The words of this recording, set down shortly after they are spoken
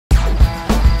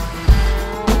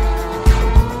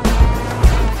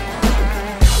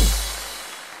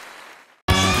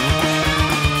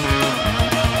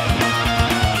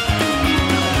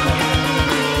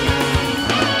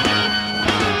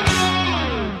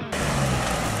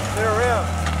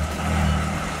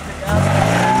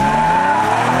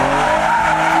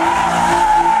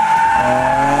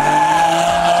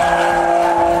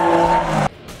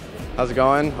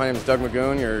going? My name is Doug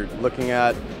Magoon. You're looking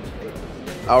at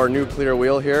our new clear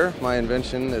wheel here. My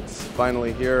invention, it's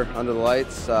finally here under the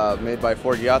lights, made by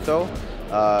Forgiato,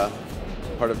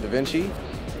 part of Da Vinci.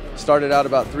 Started out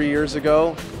about 3 years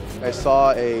ago. I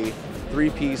saw a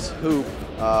three-piece hoop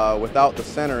without the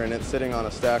center in it sitting on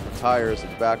a stack of tires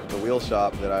at the back of the wheel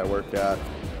shop that I worked at,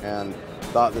 and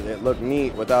thought that it looked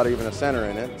neat without even a center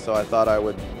in it, so I thought I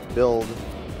would build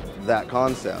that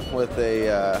concept with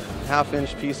a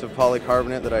half-inch piece of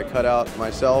polycarbonate that I cut out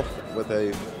myself with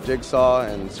a jigsaw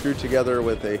and screwed together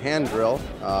with a hand drill.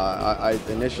 I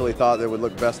initially thought they would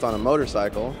look best on a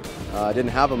motorcycle. I didn't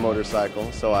have a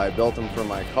motorcycle, so I built them for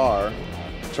my car.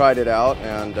 Tried it out,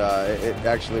 and it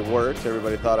actually worked.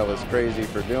 Everybody thought I was crazy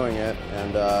for doing it,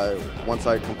 and once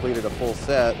I completed a full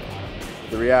set,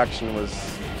 the reaction was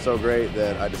so great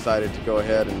that I decided to go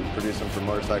ahead and produce them for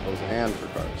motorcycles and for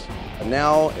cars. And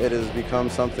now it has become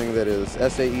something that is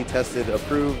SAE tested,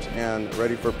 approved, and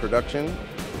ready for production.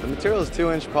 The material is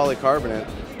 2-inch polycarbonate.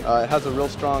 It has a real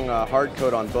strong hard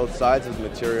coat on both sides of the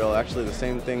material, actually the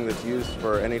same thing that's used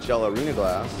for NHL arena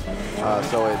glass.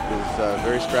 So it is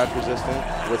very scratch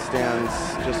resistant, withstands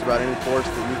just about any force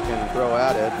that you can throw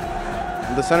at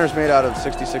it. The center is made out of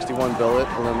 6061 billet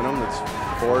aluminum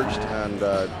that's forged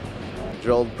and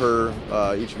drilled per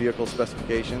each vehicle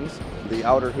specifications. The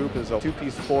outer hoop is a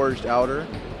 2-piece forged outer,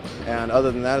 and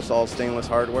other than that, it's all stainless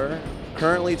hardware.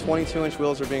 Currently, 22-inch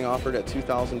wheels are being offered at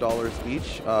 $2,000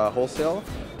 each wholesale.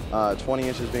 20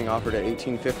 inches being offered at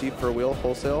 $1,850 per wheel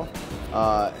wholesale,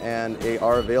 and they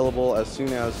are available as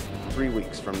soon as 3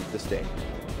 weeks from this day.